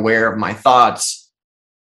becoming aware of my thoughts,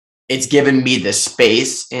 it's given me the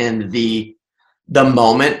space and the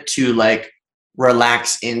moment to like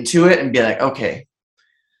relax into it and be like, okay,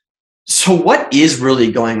 so what is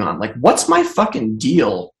really going on? Like, what's my fucking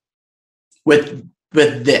deal with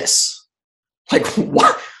this? Like,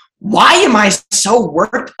 why am I so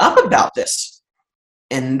worked up about this?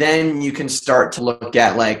 And then you can start to look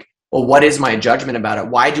at like, well, what is my judgment about it?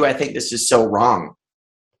 Why do I think this is so wrong?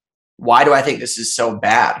 Why do I think this is so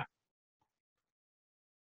bad?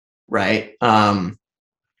 Right. I've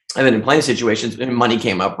been in plenty of situations, and money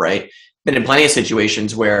came up, right? Been in plenty of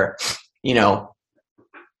situations where, you know,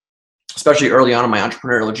 especially early on in my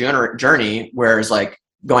entrepreneurial journey, where it's like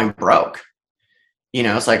going broke. You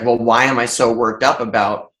know, it's like, well, why am I so worked up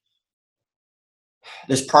about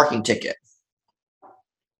this parking ticket?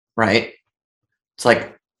 Right. It's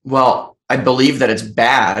like, well, I believe that it's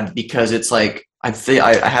bad because it's like, I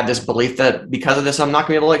had this belief that because of this, I'm not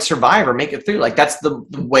gonna be able to like survive or make it through. Like, that's the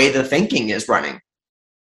way the thinking is running.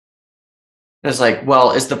 And it's like,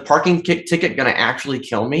 well, is the parking ticket gonna actually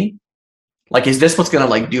kill me? Like, is this what's gonna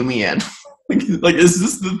like do me in? like, is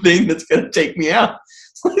this the thing that's gonna take me out?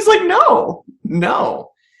 He's like, no.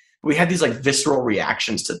 We have these like visceral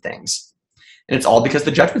reactions to things, and it's all because of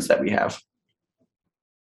the judgments that we have.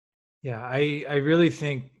 Yeah, I really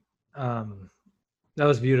think that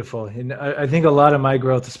was beautiful. And I think a lot of my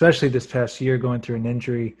growth, especially this past year, going through an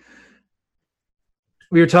injury,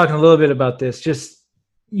 we were talking a little bit about this.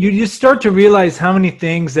 You just start to realize how many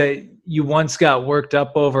things that you once got worked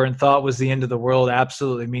up over and thought was the end of the world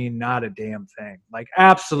absolutely mean not a damn thing. Like,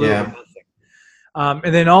 absolutely nothing.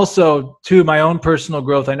 And then also, too, my own personal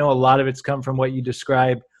growth, I know a lot of it's come from what you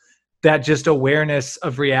described, that just awareness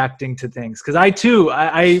of reacting to things. Because I too,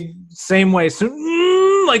 I same way. So,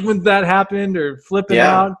 like when that happened or flipping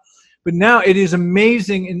out. But now it is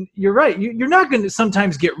amazing. And you're right. You're not going to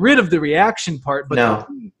sometimes get rid of the reaction part, but the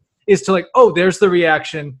key is to like, oh, there's the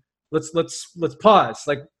reaction. Let's pause.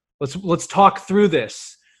 Like, let's talk through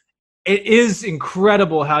this. It is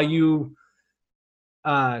incredible how you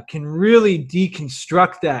can really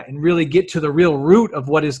deconstruct that and really get to the real root of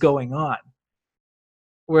what is going on.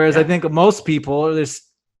 Whereas I think most people just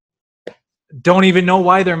don't even know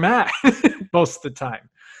why they're mad most of the time.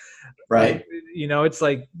 Right. Like, you know, it's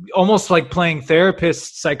like almost like playing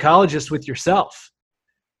therapist, psychologist with yourself.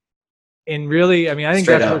 And really, I mean, I think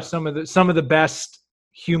that's where some of the best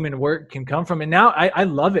human work can come from. And now I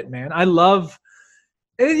love it, man. I love,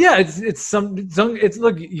 it's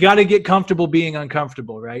look, you got to get comfortable being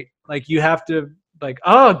uncomfortable, right? Like, you have to, like,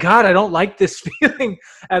 oh God, I don't like this feeling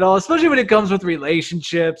at all, especially when it comes with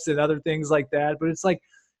relationships and other things like that. But it's like,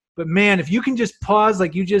 but man, if you can just pause,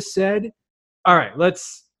 like you just said, all right,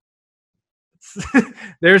 let's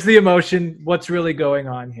there's the emotion. What's really going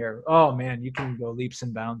on here? Oh man, you can go leaps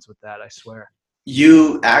and bounds with that. I swear.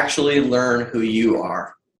 You actually learn who you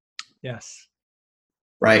are. Yes.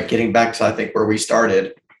 Right. Getting back to, I think, where we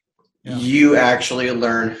started, you actually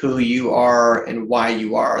learn who you are and why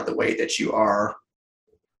you are the way that you are.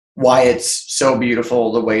 Why it's so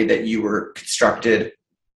beautiful the way that you were constructed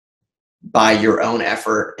by your own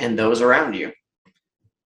effort and those around you.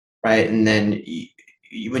 Right. And then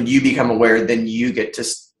when you become aware, then you get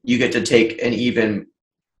to take an even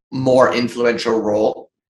more influential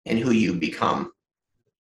role in who you become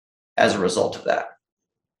as a result of that.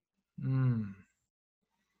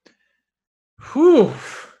 Whew. I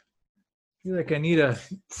feel like I need a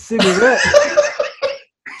cigarette.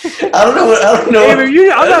 I don't know.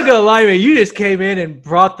 Hey, I'm not gonna lie, man. You just came in and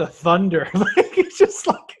brought the thunder. Like, it's just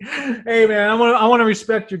like, hey, man, I want to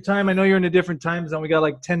respect your time. I know you're in a different time zone. We got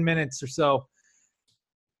like 10 minutes or so.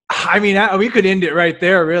 I mean, we could end it right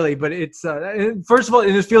there, really. But it's first of all,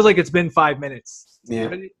 it feels like it's been 5 minutes. Yeah.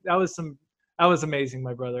 But that was amazing,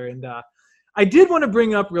 my brother. And I did want to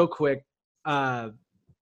bring up real quick, because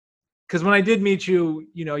when I did meet you,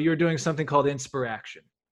 you were doing something called Inspiraction.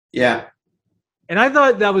 Yeah. And I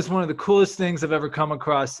thought that was one of the coolest things I've ever come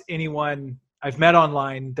across anyone I've met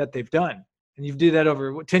online that they've done. And you've did that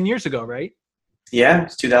over 10 years ago, right? Yeah,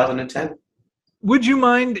 it's 2010. Would you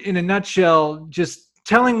mind, in a nutshell, just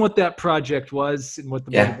telling what that project was and what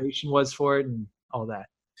the motivation was for it and all that?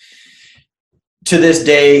 To this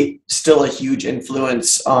day, still a huge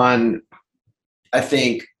influence on, I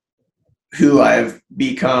think, who I've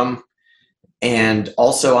become and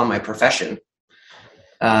also on my profession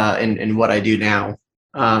and what I do now.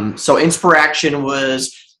 So Inspiraction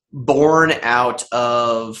was born out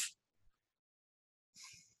of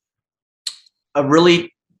a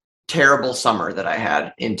really terrible summer that I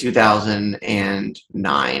had in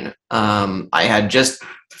 2009. I had just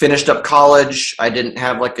finished up college. I didn't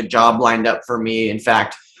have like a job lined up for me. In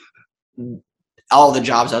fact, all the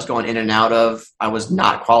jobs I was going in and out of, I was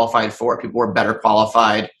not qualified for. People were better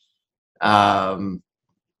qualified. I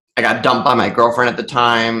got dumped by my girlfriend at the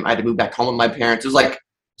time. I had to move back home with my parents. It was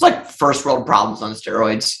like first world problems on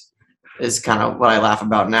steroids is kind of what I laugh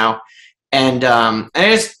about now. And I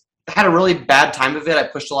just had a really bad time of it. I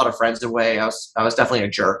pushed a lot of friends away. I was definitely a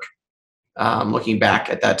jerk. Looking back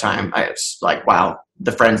at that time, I was like, wow,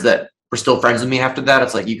 the friends that were still friends with me after that,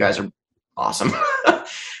 it's like, you guys are awesome.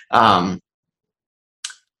 I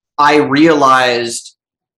realized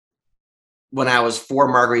when I was 4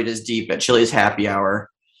 margaritas deep at Chili's happy hour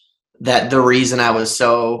that the reason I was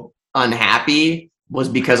so unhappy was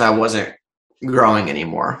because I wasn't growing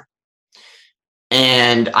anymore.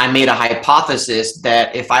 And I made a hypothesis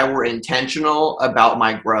that if I were intentional about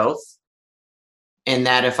my growth and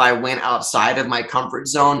that if I went outside of my comfort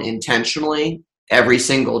zone intentionally every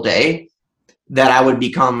single day, that I would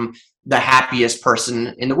become the happiest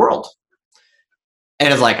person in the world.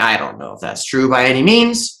 And it's like, I don't know if that's true by any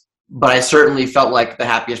means, but I certainly felt like the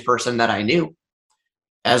happiest person that I knew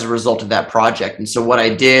as a result of that project. And so what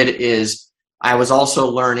I did is I was also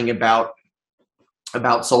learning about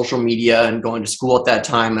social media and going to school at that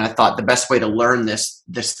time. And I thought the best way to learn this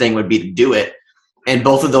thing would be to do it. And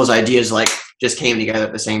both of those ideas like just came together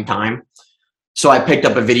at the same time. So I picked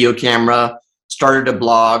up a video camera, started a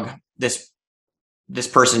blog. This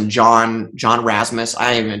person, John Rasmus,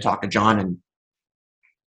 I haven't even talked to John in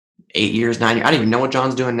 8 years, 9 years. I don't even know what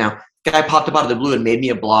John's doing now. The guy popped up out of the blue and made me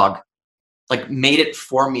a blog, like made it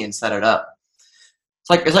for me and set it up.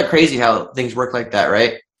 It's like crazy how things work like that,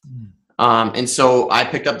 right? And so I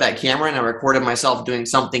picked up that camera and I recorded myself doing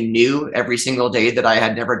something new every single day that I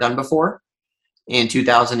had never done before in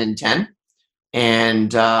 2010.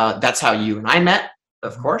 And that's how you and I met,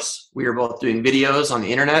 of course. We were both doing videos on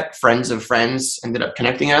the internet. Friends of friends ended up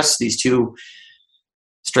connecting us. These two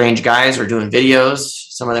strange guys are doing videos.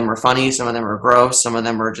 Some of them are funny. Some of them are gross. Some of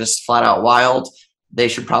them are just flat out wild. They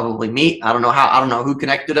should probably meet. I don't know who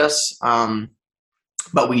connected us,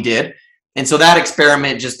 but we did. And so that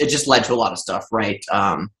experiment just led to a lot of stuff, right?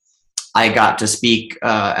 I got to speak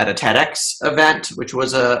at a TEDx event, which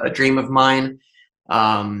was a dream of mine.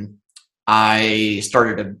 I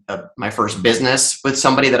started my first business with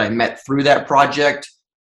somebody that I met through that project.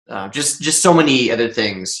 Just so many other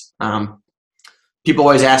things. People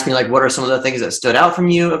always ask me, like, what are some of the things that stood out from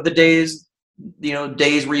you of the days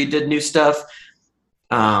where you did new stuff?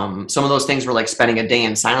 Some of those things were like spending a day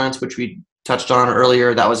in silence, which we touched on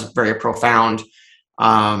earlier. That was very profound.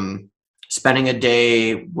 Spending a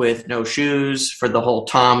day with no shoes for the whole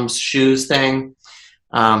Tom's shoes thing.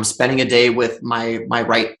 Spending a day with my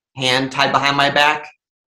right hand tied behind my back,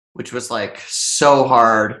 which was like so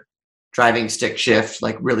hard. Driving stick shift,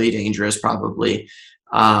 like really dangerous probably.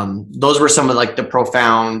 Those were some of like the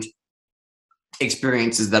profound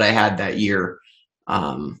experiences that I had that year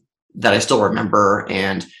that I still remember.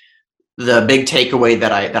 And the big takeaway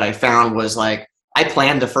that I found was like, I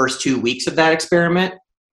planned the first 2 weeks of that experiment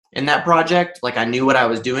in that project. Like I knew what I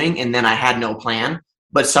was doing and then I had no plan,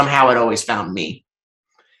 but somehow it always found me.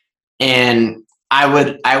 And I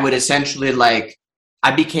would essentially like,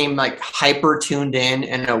 I became like hyper tuned in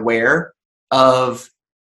and aware of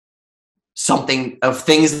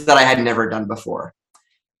things that I had never done before.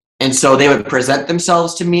 And so they would present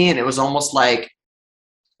themselves to me and it was almost like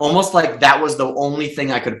that was the only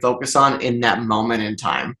thing I could focus on in that moment in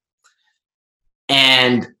time.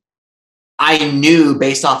 And I knew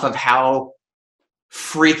based off of how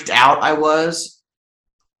freaked out I was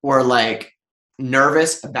or like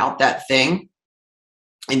nervous about that thing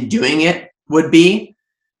and doing it would be,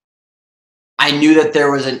 I knew that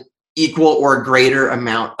there was an equal or greater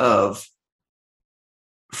amount of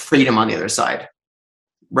freedom on the other side,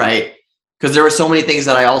 right? Because there were so many things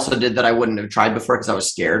that I also did that I wouldn't have tried before because I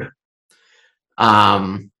was scared.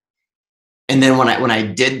 And then when I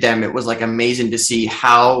did them, it was like amazing to see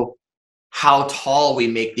how tall we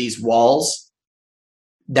make these walls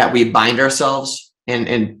that we bind ourselves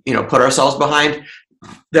and put ourselves behind,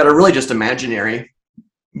 that are really just imaginary,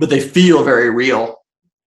 but they feel very real.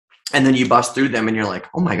 And then you bust through them and you're like,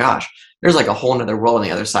 oh my gosh, there's like a whole nother world on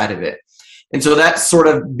the other side of it. And so that sort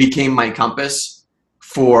of became my compass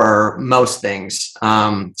for most things,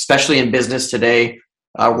 especially in business today,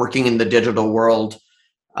 working in the digital world.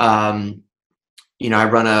 I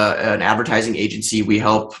run an advertising agency. We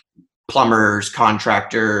help plumbers,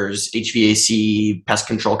 contractors, HVAC, pest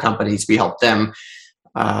control companies. We help them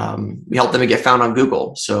get found on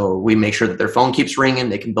Google. So we make sure that their phone keeps ringing.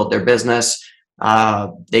 They can build their business.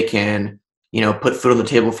 They can, put food on the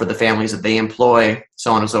table for the families that they employ,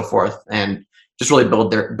 so on and so forth, and just really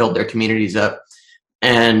build their communities up.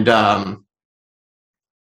 And I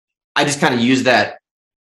just kind of use that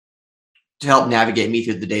to help navigate me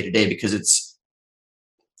through the day to day, because it's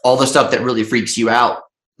all the stuff that really freaks you out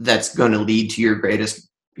that's going to lead to your greatest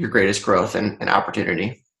growth and opportunity.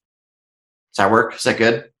 Does that work? Is that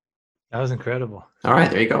good? That was incredible. All right,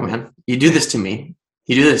 there you go, man. You do this to me.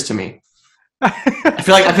 I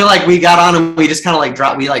feel like we got on and we just kind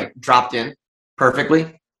of dropped in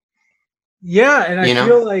perfectly. Yeah, and I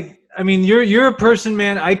feel like, you're a person,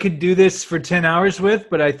 man, I could do this for 10 hours with,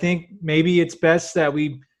 but I think maybe it's best that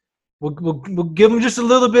we'll give them just a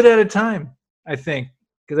little bit at a time, I think,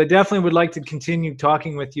 because I definitely would like to continue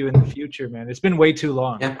talking with you in the future, man. It's been way too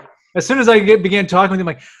long. Yeah. As soon as I began talking with him,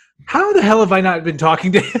 like, how the hell have I not been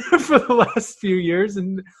talking to him for the last few years?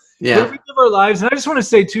 And we live our lives. And I just want to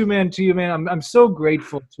say to you, man, I'm so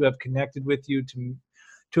grateful to have connected with you,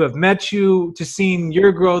 to have met you, to seen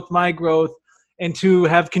your growth, my growth, and to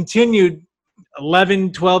have continued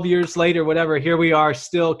 11, 12 years later, whatever, here we are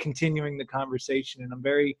still continuing the conversation. And I'm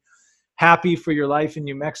very happy for your life in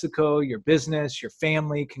New Mexico, your business, your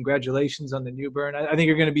family. Congratulations on the newborn. I think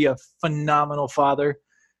you're going to be a phenomenal father.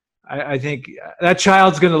 I think that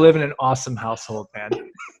child's going to live in an awesome household, man.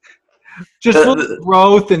 Just full of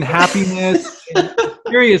growth and happiness.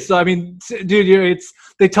 Curious. Dude,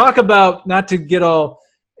 they talk about, not to get all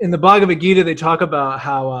in the Bhagavad Gita, they talk about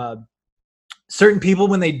how certain people,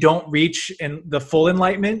 when they don't reach the full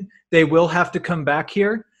enlightenment, they will have to come back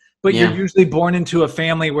here. But you're usually born into a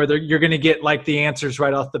family where you're going to get like the answers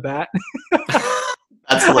right off the bat.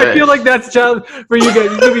 That's hilarious. I feel like that's child for you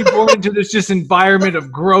guys. You're going to be born into this just environment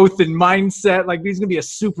of growth and mindset. Like, he's going to be a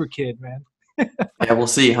super kid, man. Yeah, we'll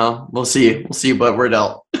see, huh? We'll see what we're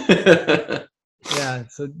dealt. Yeah.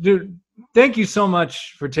 So, dude, thank you so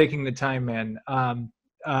much for taking the time, man.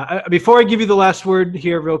 Before I give you the last word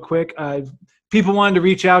here real quick, people wanted to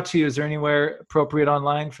reach out to you. Is there anywhere appropriate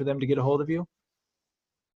online for them to get a hold of you?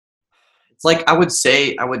 It's like, I would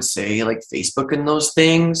say like Facebook and those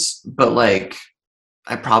things, but like,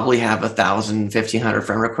 I probably have 1,000, 1,500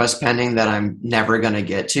 friend requests pending that I'm never going to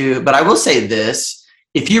get to. But I will say this: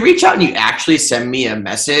 if you reach out and you actually send me a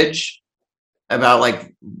message about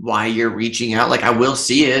like why you're reaching out, like I will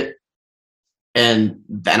see it and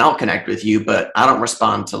then I'll connect with you, but I don't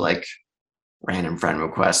respond to like random friend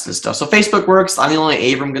requests and stuff. So Facebook works. I'm the only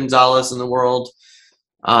Avram Gonzales in the world.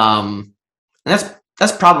 And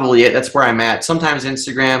that's probably it. That's where I'm at. Sometimes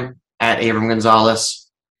Instagram at Avram Gonzales.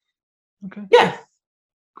 Okay. Yeah.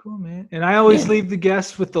 Cool, man. And I always leave the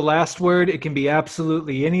guests with the last word. It can be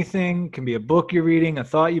absolutely anything. It can be a book you're reading, a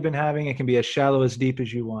thought you've been having. It can be as shallow, as deep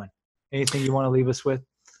as you want. Anything you want to leave us with?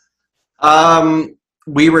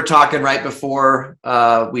 We were talking right before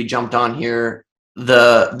we jumped on here.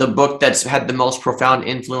 The book that's had the most profound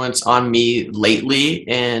influence on me lately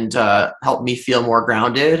and helped me feel more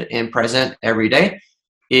grounded and present every day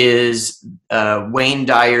is Wayne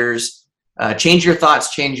Dyer's Change Your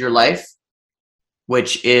Thoughts, Change Your Life,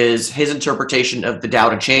 which is his interpretation of the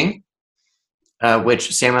Tao Te Ching,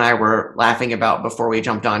 which Sam and I were laughing about before we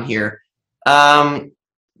jumped on here.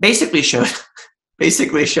 Basically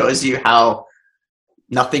shows you how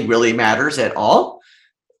nothing really matters at all,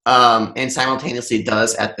 and simultaneously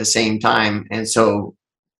does at the same time. And so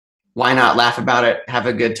why not laugh about it, have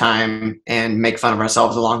a good time, and make fun of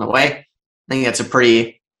ourselves along the way? I think that's a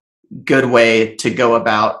pretty good way to go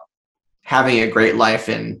about having a great life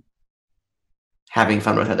and having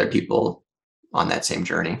fun with other people on that same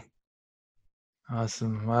journey.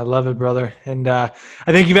 Awesome. Well, I love it, brother. And I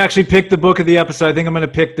think you've actually picked the book of the episode. I think I'm going to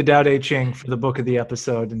pick the Tao Te Ching for the book of the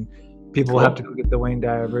episode. And People will have to go get the Wayne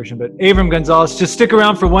Dyer version. But Avram Gonzales, just stick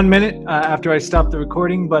around for 1 minute after I stop the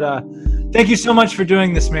recording. But thank you so much for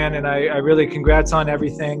doing this, man. And I really congrats on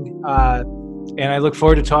everything. And I look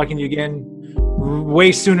forward to talking to you again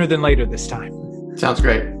way sooner than later this time. Sounds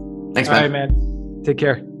great. Thanks, man. All right, man. Take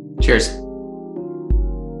care. Cheers.